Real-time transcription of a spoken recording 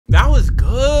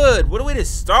good. What a way to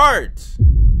start.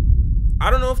 I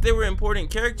don't know if they were important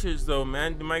characters though,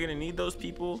 man. Am I gonna need those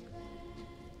people?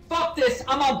 Fuck this.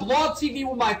 I'm on Blog TV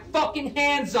with my fucking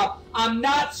hands up. I'm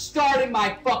not starting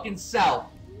my fucking self.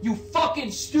 You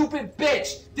fucking stupid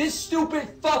bitch. This stupid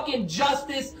fucking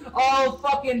justice, all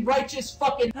fucking righteous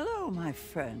fucking... Hello, my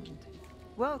friend.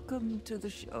 Welcome to the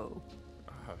show.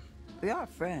 We are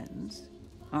friends,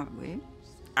 aren't we?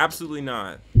 Absolutely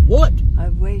not. What?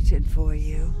 I've waited for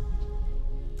you.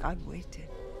 I've waited,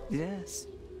 yes.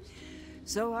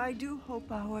 So I do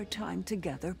hope our time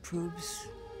together proves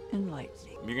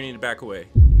enlightening. You're gonna need to back away.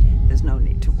 There's no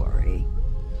need to worry.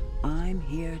 I'm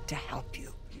here to help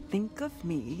you. Think of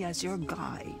me as your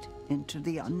guide into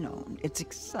the unknown. It's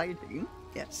exciting,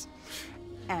 yes,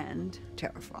 and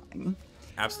terrifying.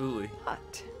 Absolutely.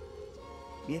 But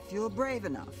if you're brave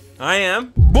enough, I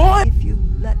am. Boy! if you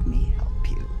let me help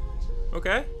you,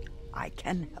 Okay. I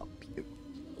can help you.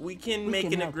 We can We make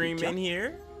can an help each agreement other.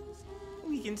 here.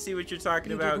 We can see what you're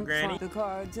talking You about, didn't Granny. find the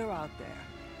cards are out there.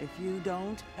 If you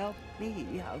don't help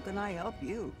me, how can I help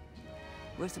you?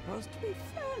 We're supposed to be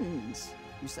friends.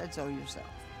 You said so yourself.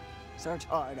 Search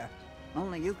harder.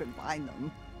 Only you can find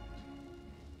them.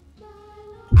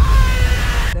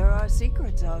 There are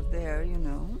secrets out there, you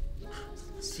know.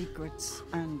 Secrets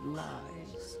and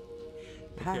lies.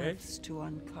 Paths to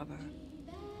uncover,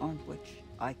 on which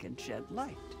I can shed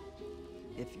light,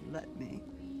 if you let me.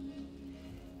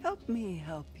 Help me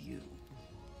help you.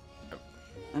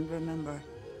 And remember,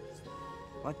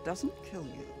 what doesn't kill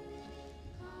you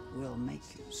will make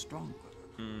you stronger.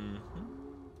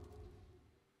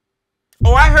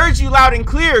 Oh, I heard you loud and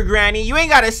clear, Granny. You ain't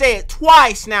gotta say it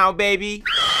twice now, baby.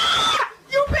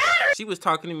 You better! She was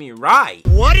talking to me right.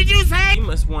 What did you say? You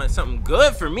must want something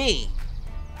good for me.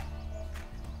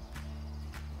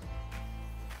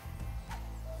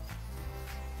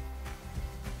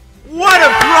 What a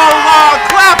prologue!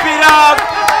 Clap it up!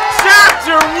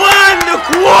 Chapter 1, The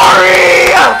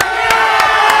Quarry!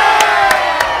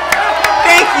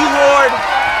 Thank you, Lord.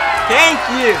 Thank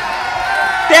you.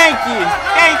 Thank you.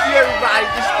 Thank you, everybody.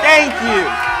 Just thank you.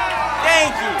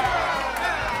 Thank you.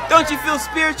 Don't you feel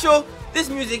spiritual? This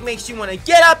music makes you want to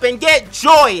get up and get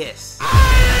joyous.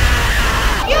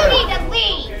 You need to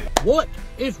leave! What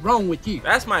is wrong with you?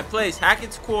 That's my place,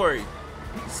 Hackett's Quarry.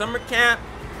 Summer camp,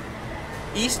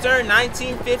 Easter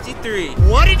 1953.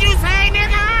 What did you say,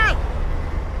 nigga?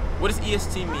 What does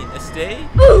EST mean? Estate?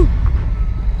 Ooh.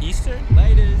 Easter?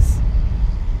 Laters.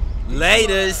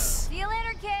 Laters. See you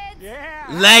later, kids! Yeah.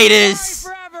 Laters.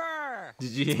 Forever. Did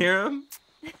you hear him?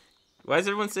 Why is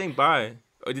everyone saying bye?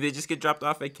 Or did they just get dropped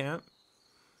off at camp?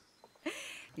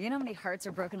 You know how many hearts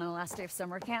are broken on the last day of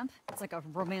summer camp? It's like a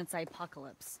romance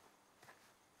apocalypse.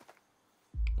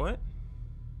 What?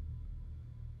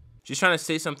 She's trying to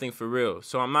say something for real,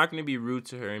 so I'm not going to be rude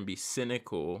to her and be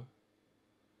cynical.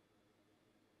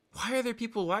 Why are there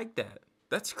people like that?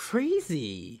 That's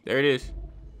crazy. There it is.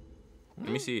 Let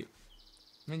me see it.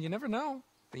 I mean, you never know.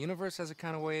 The universe has a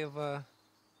kind of way of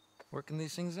working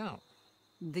these things out.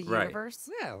 The Right. universe?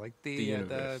 Yeah, like the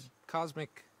universe.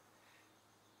 cosmic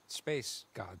space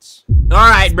gods. All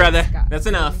right, brother. God. That's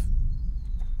enough.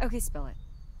 Okay, spill it.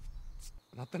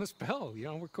 Nothing to spell. You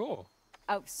know, we're cool.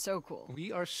 Oh, so cool.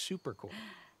 We are super cool.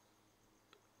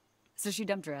 So she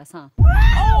dumped her ass, huh?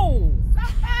 Oh!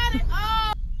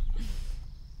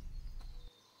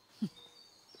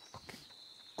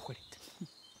 Quit it.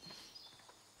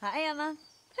 Hi, Emma.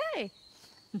 Hey.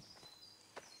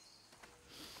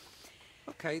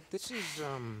 Okay, this is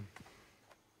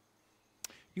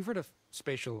you've heard of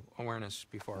spatial awareness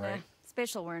before, Yeah, right?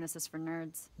 spatial awareness is for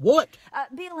nerds. What?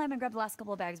 Be a lamb and grab the last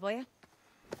couple of bags, will you?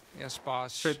 Yes,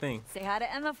 boss. Sure thing. Say hi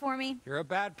to Emma for me. You're a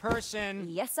bad person.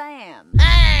 Yes, I am.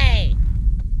 Hey!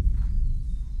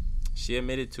 She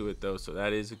admitted to it, though, so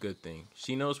that is a good thing.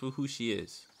 She knows who she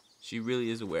is. She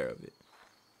really is aware of it.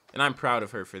 And I'm proud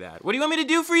of her for that. What do you want me to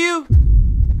do for you?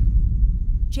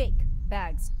 Jake,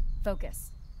 bags, focus.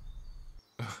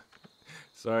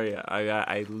 Sorry,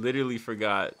 I literally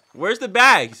forgot. Where's the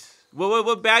bags?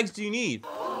 What bags do you need?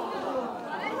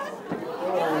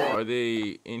 Are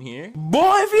they in here?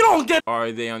 Boy, if you don't get...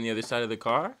 Are they on the other side of the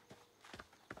car?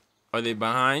 Are they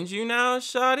behind you now,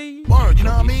 shawty? Word, you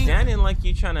know what I You mean? standing like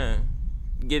you trying to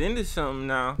get into something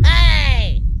now.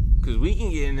 Hey! Cause we can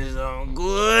get into something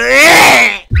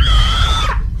good.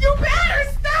 You better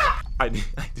stop! I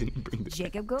didn't bring this.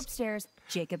 Jacob, go upstairs.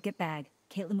 Jacob, get bag.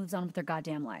 Caitlin moves on with her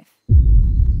goddamn life.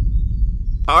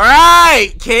 All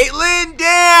right, Caitlin,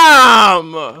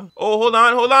 damn. Oh, hold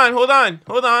on.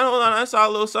 I saw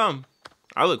a little something.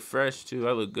 I look fresh too.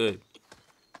 I look good.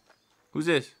 Who's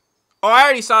this? Oh, I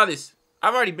already saw this.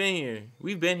 I've already been here.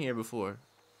 We've been here before.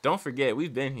 Don't forget,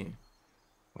 we've been here.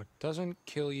 What doesn't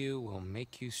kill you will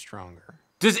make you stronger.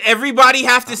 Does everybody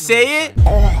have to say it?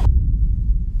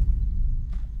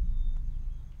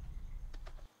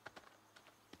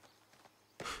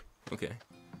 Okay.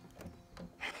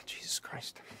 Jesus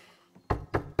Christ.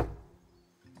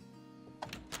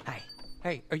 Hi.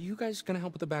 Hey, are you guys gonna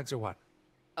help with the bags or what?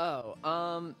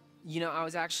 Oh, you know, I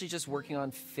was actually just working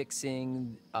on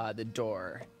fixing the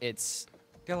door.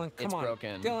 Dylan, come on.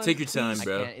 Broken. Dylan, Take your time, please.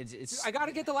 bro. I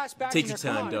gotta get the last bag. Take in your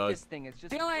there. time, Come on. dog. This thing is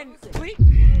just Dylan, please.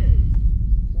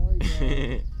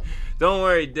 Don't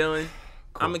worry, Dylan.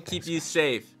 I'm gonna keep you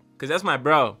safe. Cause that's my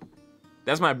bro.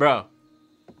 That's my bro.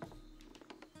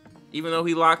 Even though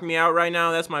he locked me out right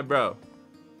now, that's my bro.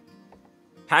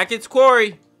 Hackett's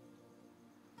Quarry.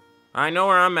 I know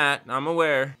where I'm at. I'm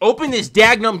aware. Open this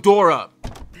dagnum door up.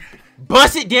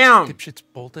 Bust it down. Dipshits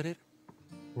bolted it?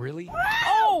 Really?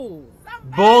 Oh!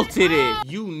 Bolted it.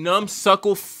 You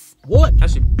numbsuckle. What? I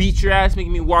should beat your ass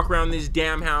making me walk around this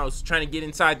damn house trying to get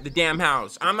inside the damn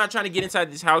house. I'm not trying to get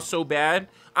inside this house so bad.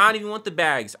 I don't even want the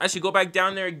bags. I should go back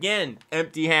down there again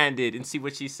empty-handed and see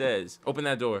what she says. Open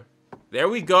that door. There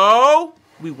we go.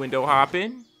 We window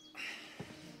hopping.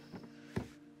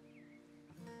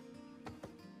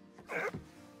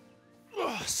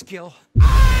 Oh, skill.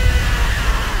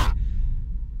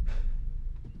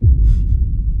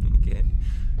 Okay.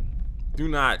 Do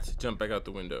not jump back out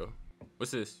the window.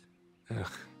 What's this? Ugh.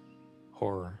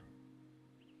 Horror.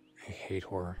 I hate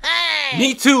horror.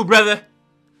 Me too, brother.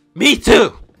 Me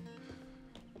too.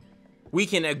 We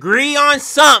can agree on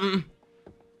something.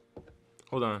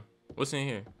 Hold on. What's in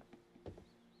here?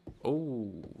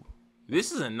 Oh,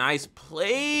 this is a nice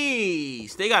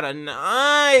place. They got a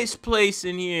nice place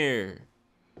in here.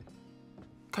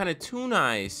 Kind of too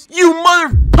nice. You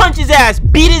mother punch his ass,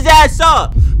 beat his ass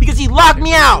up because he locked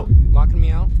me out. Locking me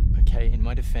out? Okay, in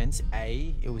my defense,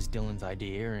 A, it was Dylan's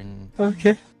idea, and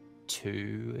Okay.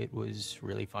 2, it was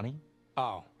really funny.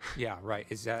 Oh, yeah, right.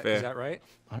 Is that right?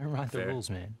 I don't write the Fair. rules,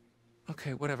 man.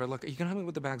 Okay, whatever. Look, are you gonna help me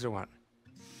with the bags or what?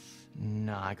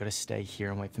 Nah, I gotta stay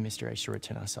here and wait for Mr. H to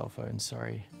return our cell phone,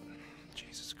 sorry.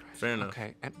 Jesus Christ. Fair enough.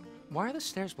 Okay, and why are the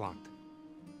stairs blocked?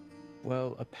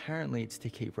 Well, apparently it's to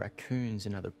keep raccoons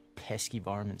and other pesky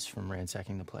varmints from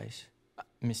ransacking the place.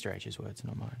 Mr. H's words,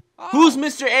 not mine. Oh, Who's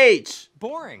Mr. H?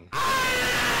 boring?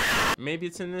 Maybe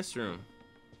it's in this room.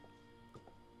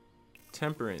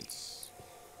 Temperance.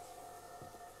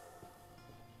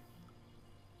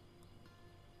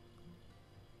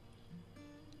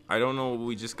 I don't know what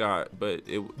we just got, but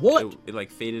it like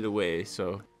faded away,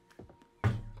 so.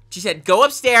 She said, go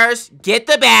upstairs, get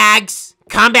the bags,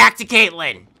 come back to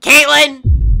Caitlin. Caitlin,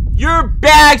 your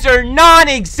bags are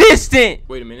non-existent.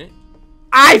 Wait a minute.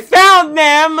 I found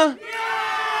them.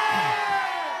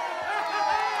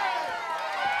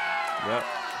 Yep.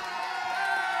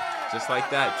 Just like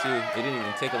that, too. It didn't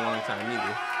even take a long time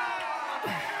either.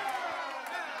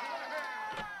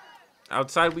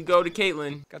 Outside we go to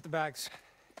Caitlin. Got the bags.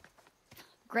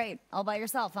 Great. All by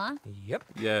yourself, huh? Yep.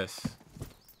 Yes.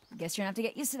 Guess you're gonna have to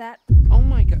get used to that. Oh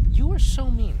my god, you are so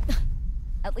mean.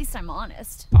 At least I'm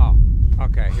honest. Oh,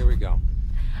 okay, here we go.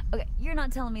 Okay, you're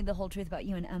not telling me the whole truth about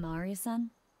you and Emma, are you, son?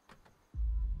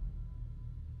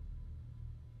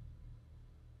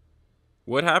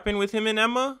 What happened with him and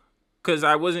Emma? Because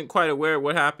I wasn't quite aware of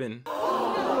what happened.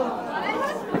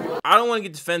 I don't want to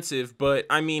get defensive, but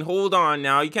I mean, hold on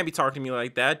now. You can't be talking to me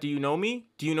like that. Do you know me?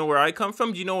 Do you know where I come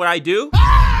from? Do you know what I do?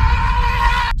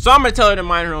 So I'm going to tell her to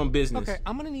mind her own business. Okay,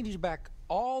 I'm gonna need you back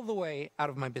all the way out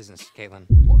of my business, Caitlin.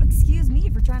 Well, excuse me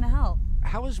for trying to help.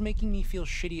 How is making me feel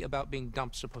shitty about being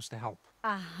dumped supposed to help?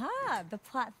 Aha, the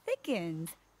plot thickens.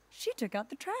 She took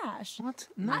out the trash. What?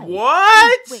 No.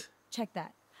 What? Wait, check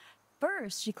that.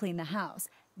 First, she cleaned the house.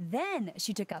 Then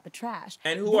she took out the trash.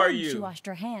 And who are Then you? She washed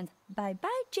her hands.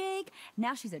 Bye-bye, Jake.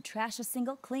 Now she's a trashless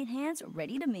single, clean hands,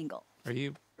 ready to mingle. Are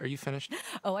you finished?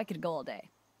 Oh, I could go all day.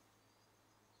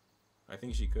 I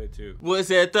think she could too.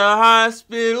 Was at the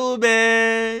hospital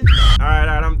bed. All right,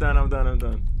 I'm done.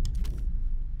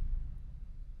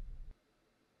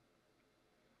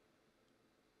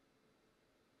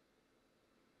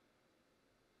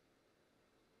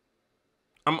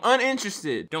 I'm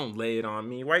uninterested. Don't lay it on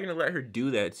me. Why are you gonna let her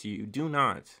do that to you? Do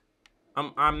not.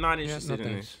 I'm not interested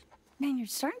in this. Man, you're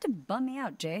starting to bum me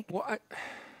out, Jake. Well,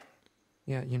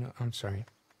 yeah, you know, I'm sorry.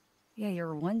 Yeah,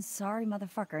 you're one sorry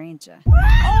motherfucker, ain't you?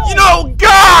 You know,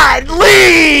 God,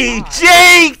 Lee,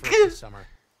 Jake. Summer.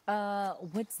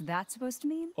 What's that supposed to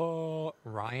mean?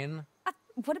 Ryan.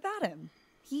 What about him?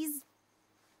 He's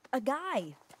a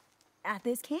guy at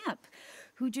this camp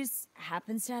who just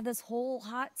happens to have this whole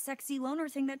hot, sexy loner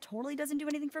thing that totally doesn't do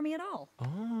anything for me at all.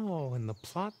 Oh, and the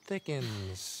plot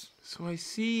thickens. So I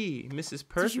see. Mrs. Did you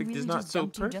Perfect really is not just so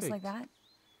dump you perfect. just like that?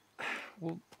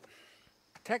 Well,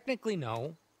 technically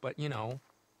no, but you know,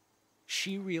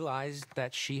 she realized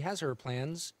that she has her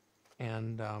plans,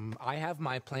 and I have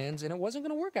my plans, and it wasn't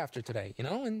going to work after today, you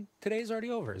know? And today's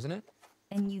already over, isn't it?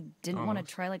 And you didn't want to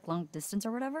Almost. try like long distance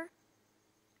or whatever?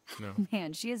 No.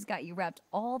 Man, she has got you wrapped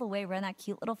all the way around that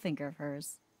cute little finger of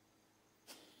hers.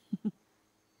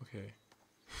 Okay.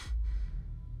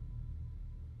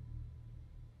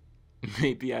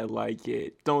 Maybe I like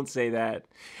it. Don't say that.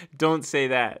 Don't say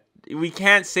that. We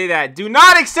can't say that. Do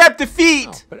not accept defeat!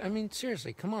 No, but I mean,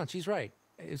 seriously, come on, she's right.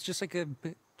 It's just like a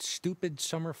stupid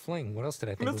summer fling. What else did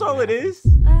I think? That's was all gonna it happen?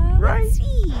 is. Right? Let's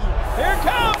see. Here it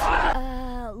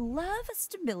comes! Love,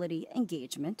 stability,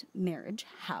 engagement, marriage,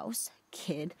 house,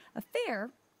 kid, affair,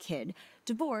 kid,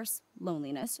 divorce,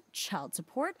 loneliness, child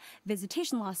support,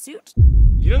 visitation lawsuit.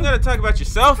 You don't gotta talk about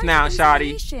yourself now,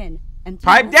 Shotty. Reconciliation,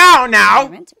 Pipe emptiness, down now!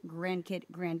 retirement,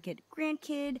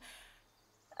 grandkid,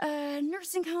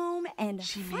 nursing home, and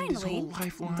She named his finally whole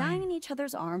lifeline. dying in each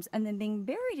other's arms and then being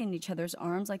buried in each other's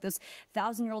arms like those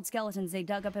 1,000-year-old skeletons they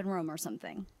dug up in Rome or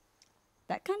something.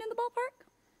 That kind in the ballpark?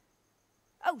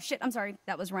 Oh shit, I'm sorry.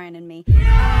 That was Ryan and me. Yeah!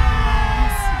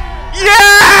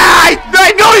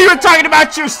 I know you were talking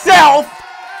about yourself!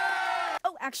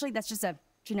 Oh, actually, that's just a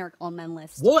generic all-men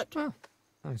list. What? Oh,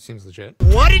 that seems legit.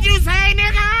 What did you say,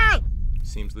 nigga?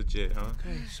 Seems legit, huh?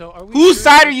 Okay, so are we Whose sure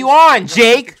side that are you this on, is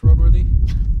Jake? roadworthy?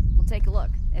 We'll take a look.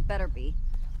 It better be.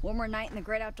 One more night in the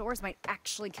great outdoors might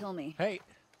actually kill me. Hey,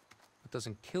 what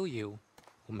doesn't kill you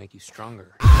will make you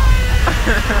stronger.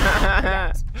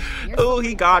 Oh,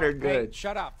 he got her Hey, good.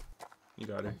 shut up. You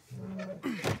got her.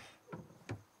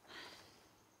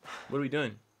 What are we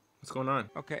doing? What's going on?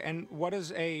 Okay, and what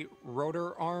does a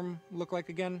rotor arm look like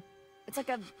again? It's like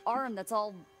an arm that's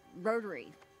all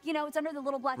rotary. You know, it's under the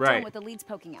little black Right. dome with the leads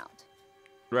poking out.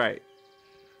 Right.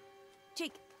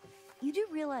 Jake, you do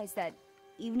realize that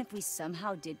even if we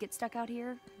somehow did get stuck out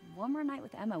here, one more night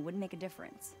with Emma wouldn't make a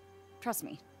difference. Trust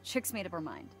me, Chick's made up her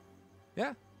mind.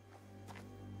 Yeah.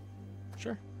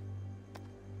 Sure.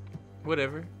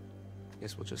 Whatever.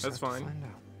 Guess we'll just That's have to fine. find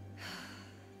out.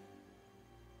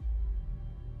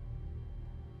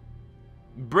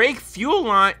 Brake fuel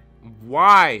line.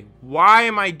 Why? Why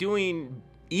am I doing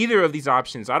either of these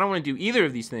options? I don't want to do either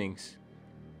of these things.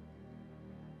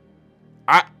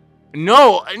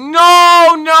 No.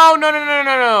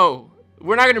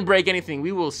 We're not gonna break anything.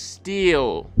 We will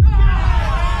steal.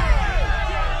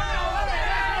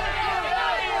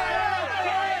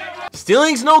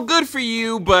 Stealing's no good for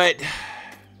you, but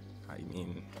I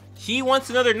mean, he wants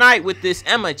another night with this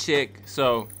Emma chick,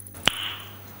 so.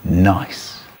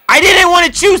 Nice. I didn't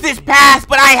want to choose this path,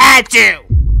 but I had to. I'll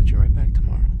put you right back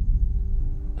tomorrow.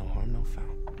 No harm, no foul.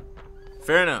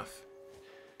 Fair enough.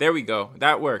 There we go.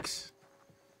 That works.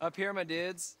 Up here, my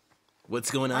dudes.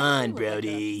 What's going Why on, don't you look like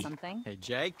Brody? something? Hey,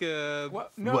 Jacob.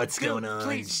 What? No, What's dude, going on,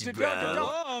 please, bro?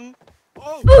 don't.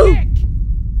 Oh, Ooh. Nick!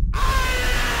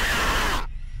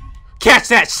 Catch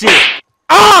that shit!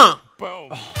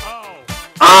 Boom.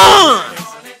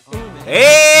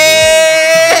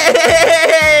 Hey!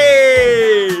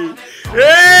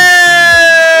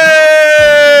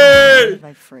 Hey!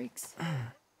 My freaks.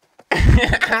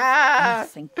 Oh,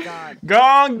 thank God. Go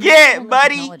on, get, Whole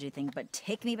buddy. technology thing, but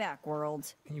take me back,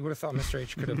 world. You would have thought Mr.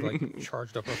 H could have like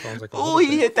charged up our phones like a Oh, little he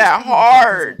bit. hit that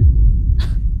hard.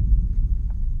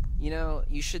 You know,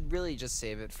 you should really just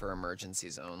save it for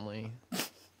emergencies only.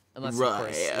 Unless, of course,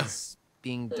 Right. it's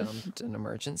being dumped an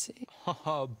emergency.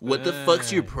 What the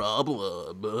fuck's your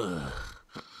problem? Ugh.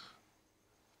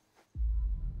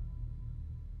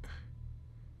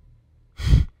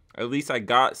 At least I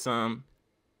got some.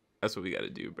 That's what we gotta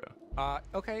do, bro.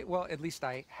 Okay, well, at least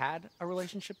I had a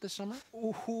relationship this summer.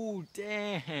 Ooh,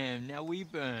 damn. Now we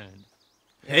burned.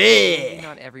 Hey! Maybe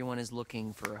not everyone is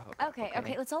looking for a hookup.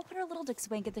 Okay, let's all put our little dicks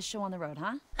away and get this show on the road,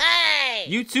 huh? Hey!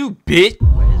 You too, bitch!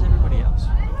 Where's everybody else?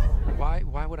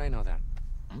 Why would I know that?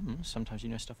 Sometimes you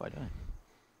know stuff I don't.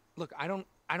 Look, I don't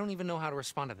even know how to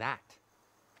respond to that.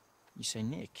 You say,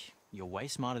 Nick, you're way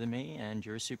smarter than me, and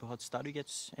you're a super hot stud who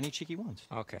gets any chick he wants.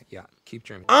 Okay, yeah, keep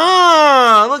dreaming.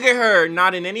 Look at her.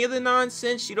 Not in any of the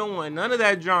nonsense. She don't want none of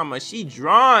that drama. She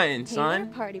drawing, Hey there, son.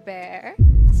 party bear.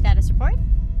 Status report?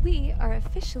 We are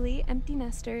officially empty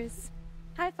nesters.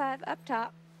 High five up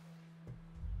top.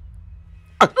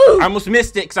 I almost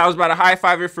missed it because I was about to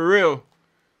high-five her for real.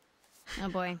 Oh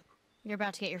boy. You're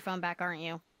about to get your phone back, aren't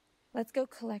you? Let's go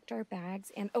collect our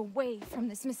bags and away from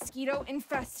this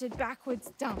mosquito-infested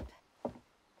backwoods dump.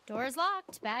 Door's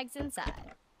locked, bags inside.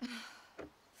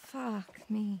 Fuck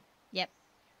me. Yep.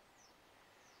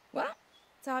 Well,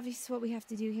 It's obvious what we have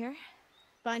to do here.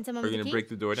 Find someone Are with you a gonna key? break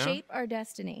the door down? Shape our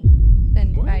destiny.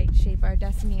 Then by shape our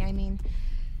destiny, I mean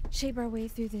shape our way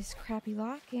through this crappy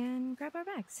lock and grab our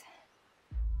bags.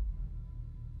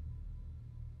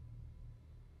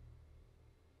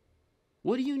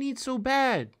 What do you need so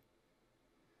bad?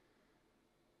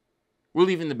 We're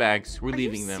leaving the bags. We're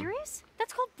leaving them. Are you serious?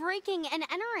 That's called breaking and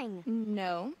entering.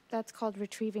 No, that's called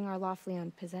retrieving our lawfully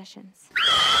owned possessions.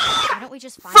 Why don't we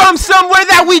just find From somewhere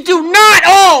that we do not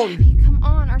own! Abby, come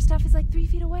on, our stuff is like 3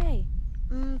 feet away.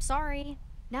 Sorry.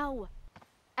 No.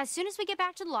 As soon as we get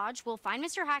back to the lodge, we'll find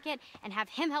Mr. Hackett and have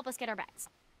him help us get our bags.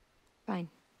 Fine.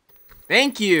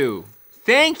 Thank you.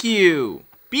 Thank you.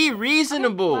 Be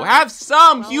reasonable. well, have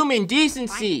some well, human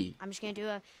decency. Fine. I'm just gonna do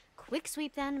a quick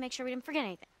sweep then to make sure we didn't forget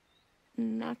anything.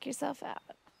 Knock yourself out.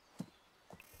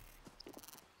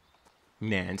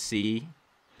 Nancy.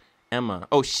 Emma.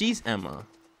 Oh, she's Emma.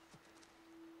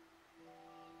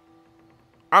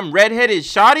 I'm redheaded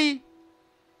Shotty?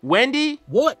 Wendy?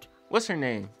 What? What's her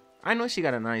name? I know she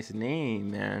got a nice name,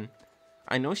 man.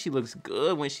 I know she looks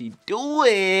good when she do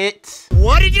it.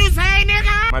 What did you say,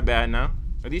 nigga? My bad now.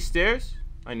 Are these stairs?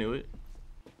 I knew it.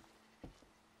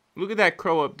 Look at that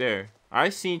crow up there. I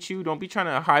seen you. Don't be trying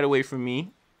to hide away from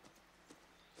me.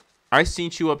 I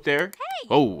seen you up there. Hey!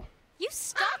 Oh. You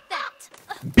stop that!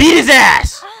 Beat his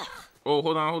ass! Oh,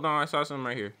 hold on. I saw something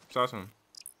right here. Saw something.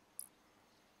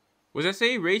 Was that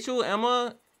say Rachel,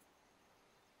 Emma,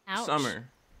 Ouch. Summer?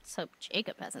 Let's hope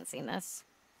Jacob hasn't seen this.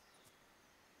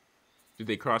 Did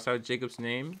they cross out Jacob's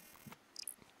name?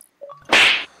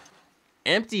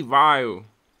 Empty vial.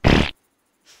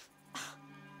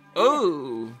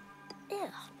 Oh. Ew,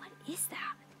 what is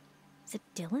that? Is it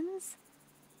Dylan's?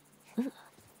 Ugh.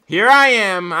 Here I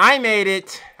am. I made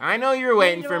it. I know you're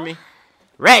waiting for me.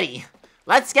 Ready.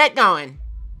 Let's get going.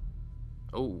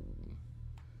 Oh.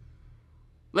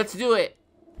 Let's do it.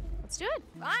 Let's do it.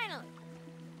 Finally.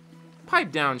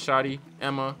 Pipe down, Shotty.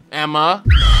 Emma. Emma.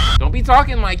 Don't be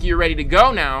talking like you're ready to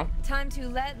go now. Time to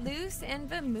let loose and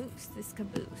vamoose this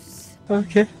caboose.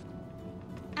 Okay.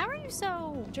 How are you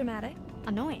so Dramatic.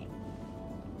 annoying?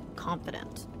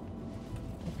 Confident.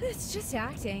 It's just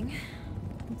acting.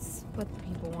 It's what the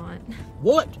people want.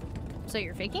 What? So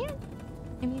you're faking it?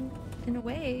 I mean, in a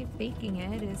way, faking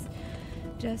it is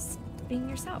just being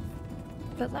yourself,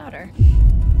 but louder.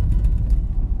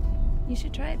 You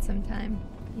should try it sometime.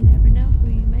 You never know who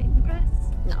you might impress.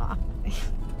 Nah.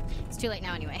 It's too late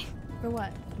now anyway. For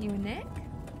what? You and Nick?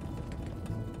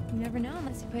 You never know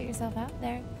unless you put yourself out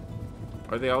there.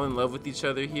 Are they all in love with each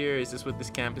other here? Is this what this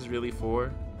camp is really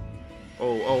for?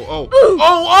 Oh. Oh!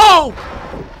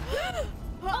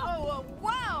 Oh,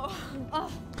 wow!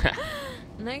 Oh.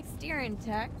 Nice steering,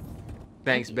 Tex.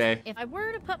 Thanks, babe. If I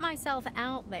were to put myself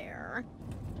out there,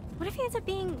 what if he ends up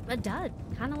being a dud?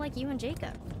 Kind of like you and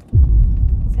Jacob.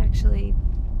 It's actually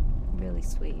really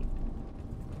sweet.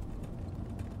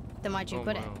 Then why'd you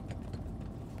put it?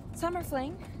 Summer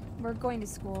fling. We're going to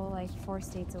school like 4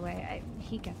 states away.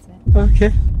 He gets it.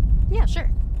 Okay. Yeah, sure.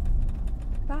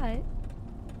 But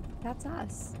that's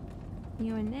us.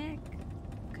 You and Nick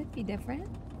could be different.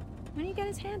 When do you get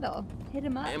his handle? Hit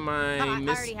him up. Am I I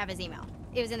already have his email.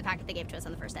 It was in the packet they gave to us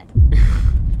on the first day.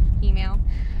 Email?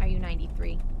 Are you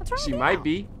 93? What's wrong She with might email?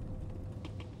 be.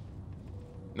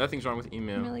 Nothing's wrong with I'm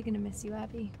email. really gonna miss you,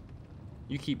 Abby.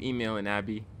 You keep emailing,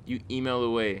 Abby. You email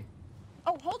away.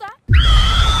 Oh, hold on!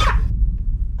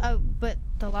 Oh, but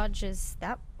the lodge is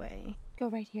that way. Go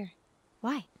right here.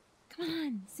 Why? Come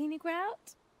on, scenic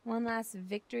route? One last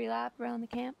victory lap around the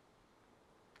camp?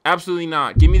 Absolutely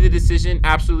not. Give me the decision.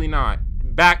 Absolutely not.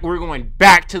 We're going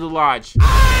back to the lodge.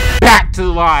 Back to the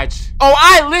lodge. Oh,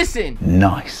 I listen.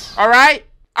 Nice. All right?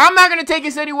 I'm not going to take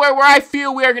us anywhere where I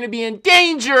feel we are going to be in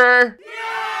danger.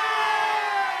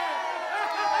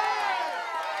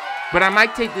 But I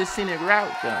might take this scenic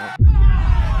route, though.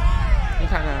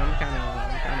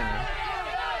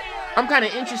 I'm kind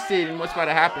of interested in what's about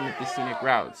to happen at this scenic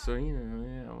route. So,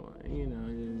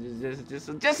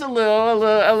 just a little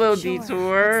Sure, detour. it's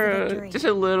the victory. Just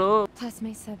a little. Plus,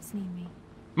 my subs need me.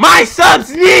 My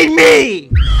subs need me!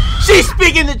 She's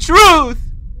speaking the truth!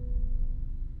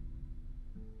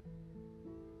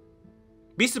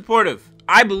 Be supportive.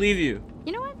 I believe you.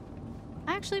 You know what?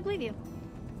 I actually believe you.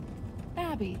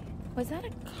 Abby, was that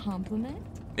a compliment?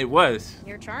 It was.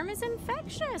 Your charm is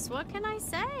infectious. What can I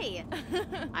say?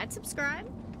 I'd subscribe.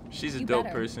 She's a You dope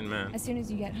better. person, man. As soon as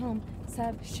you get home,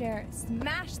 sub, share,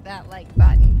 smash that like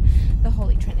button. The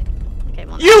Holy Trinity. Okay,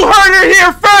 well, You heard her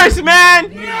here first, man!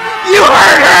 You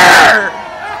heard her!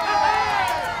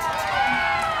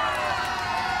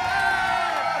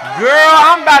 Girl,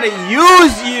 I'm about to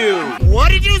use you. What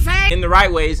did you say? In the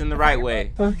right ways, in the right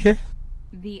way. Okay.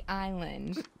 The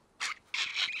island.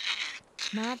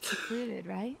 Not secluded,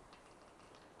 right?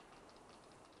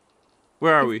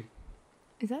 Where are we?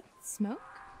 Is that smoke?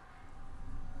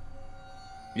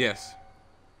 Yes.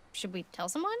 Should we tell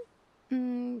someone?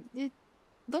 It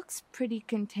looks pretty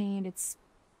contained. It's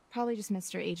probably just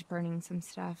Mr. H burning some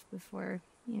stuff before,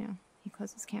 you know, he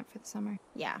closes camp for the summer.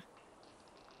 Yeah.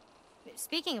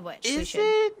 Speaking of which,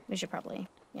 we should probably,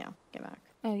 you know, get back.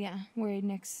 Oh yeah, worried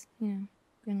Nick's, you know,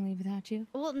 gonna leave without you.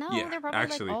 Well, no, Yeah, they're probably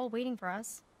actually. like all waiting for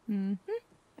us.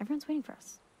 Everyone's waiting for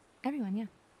us. Everyone, yeah.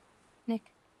 Nick,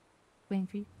 waiting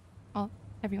for you.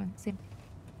 Everyone, same.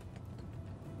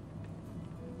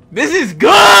 This is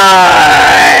good!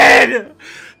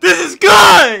 This is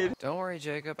good! Don't worry,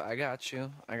 Jacob. I got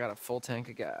you. I got a full tank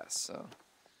of gas, so.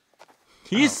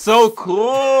 He's so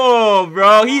cool,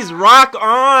 bro. He's rock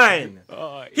on.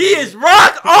 He is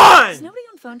rock on! Is nobody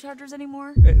on phone chargers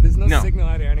anymore? Hey, there's no, No. signal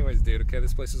out here anyways, dude, okay?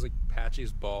 This place is like patchy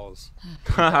as balls.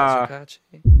 Haha. Patchy.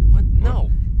 What? No.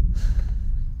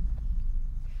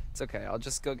 It's okay. I'll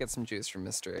just go get some juice from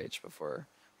Mr. H before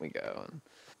we go.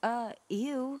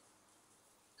 Ew.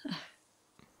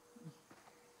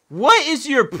 What is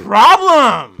your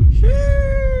problem?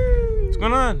 What's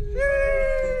going on?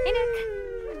 Hey,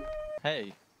 Nick.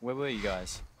 Hey, where were you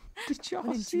guys? Did y'all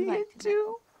Wouldn't see you like it to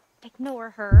too?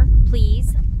 Ignore her,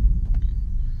 please.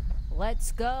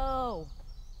 Let's go.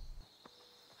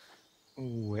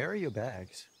 Where are your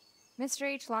bags? Mr.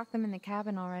 H locked them in the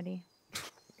cabin already.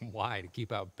 Why? To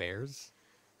keep out bears?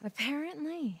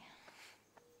 Apparently.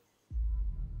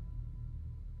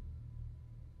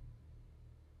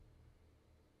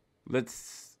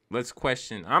 Let's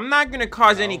question. I'm not gonna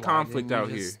cause any Why conflict didn't out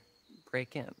you here. just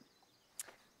break in.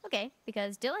 Okay,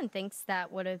 because Dylan thinks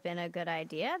that would have been a good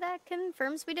idea. That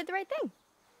confirms we did the right thing.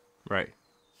 Right.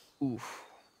 Oof.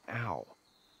 Ow.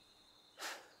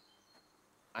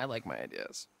 I like my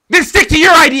ideas. Then stick to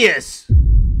your ideas!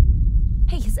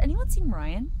 Hey, has anyone seen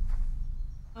Ryan?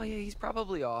 Oh yeah, he's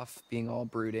probably off being all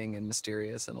brooding and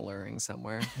mysterious and alluring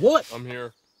somewhere. What? I'm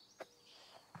here.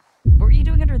 What were you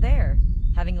doing under there?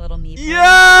 Having a little me?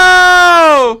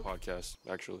 Yo! Podcast,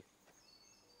 actually.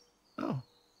 Oh,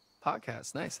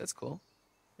 podcast. Nice. That's cool.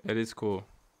 That is cool.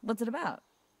 What's it about?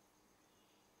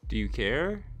 Do you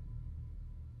care?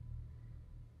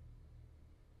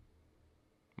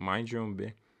 Mind your own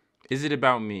bit. Is it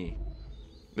about me?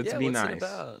 Let's be what's nice. it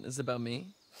about? Is it about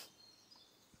me?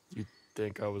 You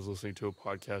think I was listening to a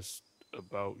podcast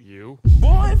about you?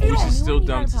 Which is still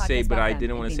dumb to say, but I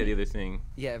didn't want to say the other thing.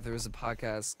 Yeah, if there was a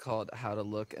podcast called How to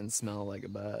Look and Smell Like a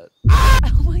Butt.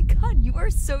 Oh my god, you are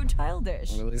so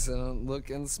childish. At least I don't look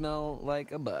and smell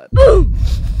like a butt.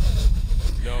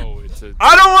 No, it's a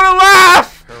I don't want to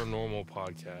laugh! paranormal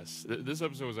podcast. This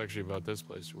episode was actually about this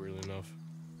place, weirdly enough.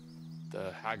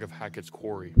 The Hag of Hackett's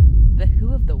Quarry. The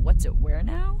who of the what's it where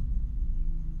now?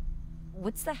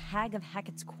 What's the Hag of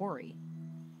Hackett's Quarry?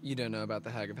 You don't know about the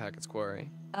Hag of Hackett's Quarry.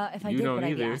 If I You did, don't would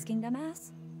I be either. asking,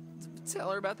 dumbass? Tell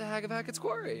her about the Hag of Hackett's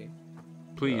Quarry.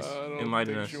 Please, I don't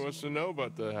enlighten think us. she wants to know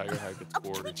about the Hag of Hackett's Can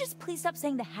we Quarry. just please stop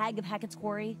saying the Hag of Hackett's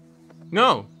Quarry?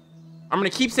 No. I'm going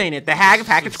to keep saying it. The Hag of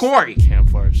Hackett's It's a Quarry.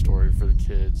 Campfire story for the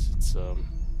kids. It's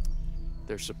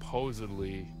there's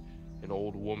supposedly an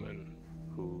old woman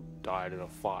who died in a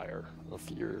fire a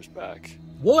few years back.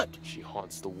 What? She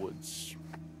haunts the woods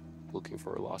looking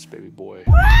for her lost baby boy.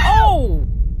 Oh!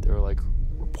 There are like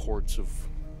reports of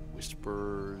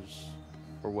whispers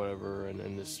or whatever, and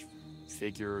then this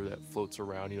figure that floats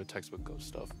around, you know, textbook ghost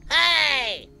stuff.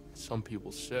 Hey! Some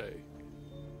people say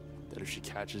that if she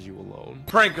catches you alone,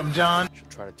 Prank him, John. she'll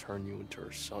try to turn you into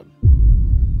her son.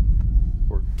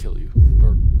 Or kill you.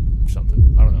 Or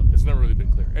something. I don't know. It's never really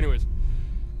been clear. Anyways,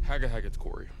 Hag of Hackett's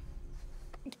Quarry.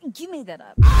 You made that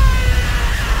up.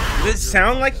 Does it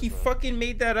sound like he fucking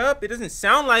made that up? It doesn't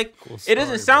sound like Cool it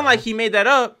doesn't story, sound bro. like he made that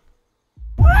up.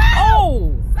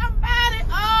 Oh! Somebody!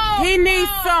 Oh! He needs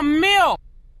some milk!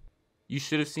 You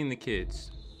should have seen the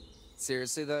kids.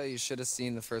 Seriously though, you should have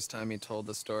seen the first time he told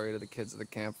the story to the kids at the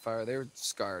campfire. They were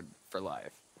scarred for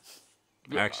life.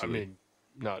 Actually. I mean,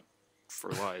 not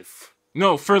for life.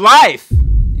 No, for life.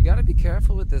 You gotta be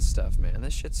careful with this stuff, man.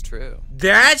 This shit's true.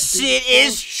 That shit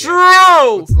is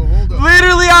true.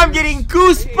 Literally, I'm getting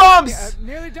goosebumps.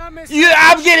 Nearly done, Miss.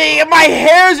 I'm getting my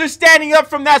hairs are standing up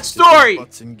from that story.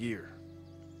 Butts in gear.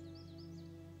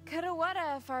 Coulda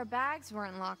woulda if our bags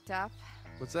weren't locked up.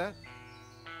 What's that?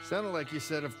 Sounded like you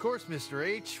said, of course, Mr.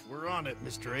 H. We're on it,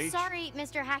 Mr. H. Sorry,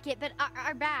 Mr. Hackett, but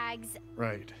our bags.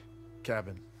 Right.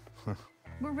 Cabin.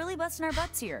 We're really busting our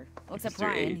butts here. Well, except Mr.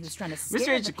 Ryan, H. who's trying to Mr.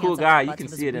 scare H the a cool pants off guy. our You butts can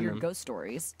with his see it in weird him. ghost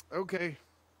stories. Okay,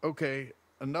 okay.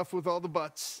 Enough with all the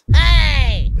butts.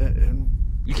 Hey!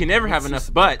 You can never have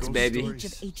enough butts, baby. H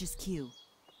of H's Q.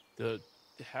 The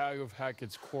Hag of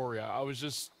Hackett's Quarry. I was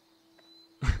just...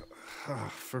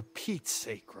 For Pete's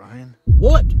sake, Ryan.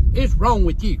 What is wrong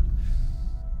with you?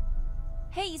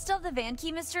 Hey, you still have the van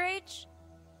key, Mr. H?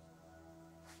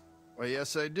 Well,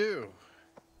 yes, I do.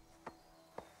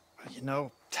 You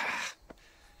know,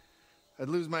 I'd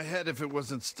lose my head if it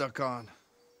wasn't stuck on.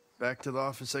 Back to the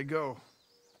office I go.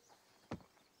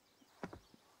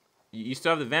 You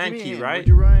still have the van key, right? Would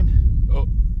you, Ryan? Oh,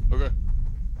 okay.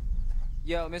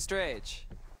 Yo, Mr. H.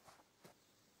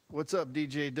 What's up,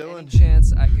 DJ Dylan? Any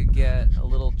chance I could get a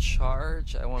little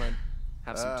charge? I want to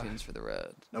have some tunes for the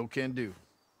road. No can do.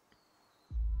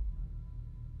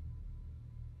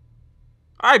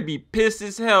 I'd be pissed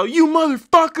as hell. You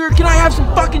motherfucker! Can I have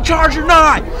some fucking charge or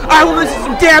not? I will listen to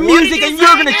some damn music and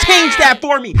you're gonna change that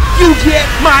for me! You get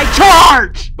my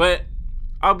charge! But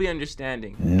I'll be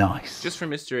understanding. Nice. Just for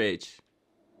Mr. H.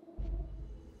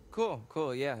 Cool,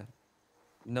 cool, yeah.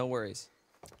 No worries.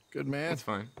 Good man. That's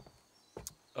fine.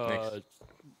 Thanks.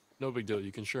 No big deal.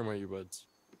 You can share my earbuds.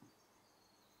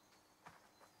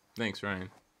 Thanks, Ryan.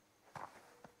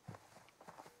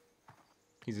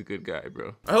 He's a good guy,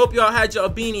 bro. I hope y'all had y'all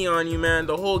beanie on you, man,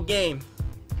 the whole game.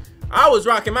 I was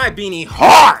rocking my beanie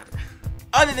hard.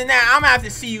 Other than that, I'm gonna have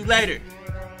to see you later.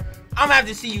 I'm gonna have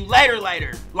to see you later.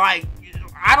 Like,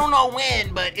 I don't know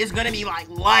when, but it's gonna be like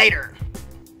later.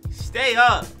 Stay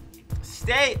up.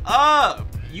 Stay up.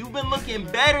 You've been looking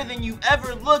better than you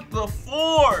ever looked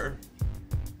before.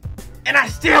 And I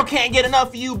still can't get enough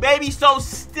of you, baby, so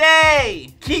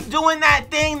stay. Keep doing that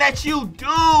thing that you do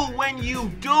when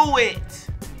you do it.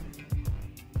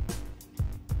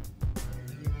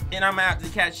 And I'm gonna have to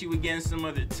catch you again some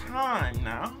other time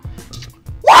now.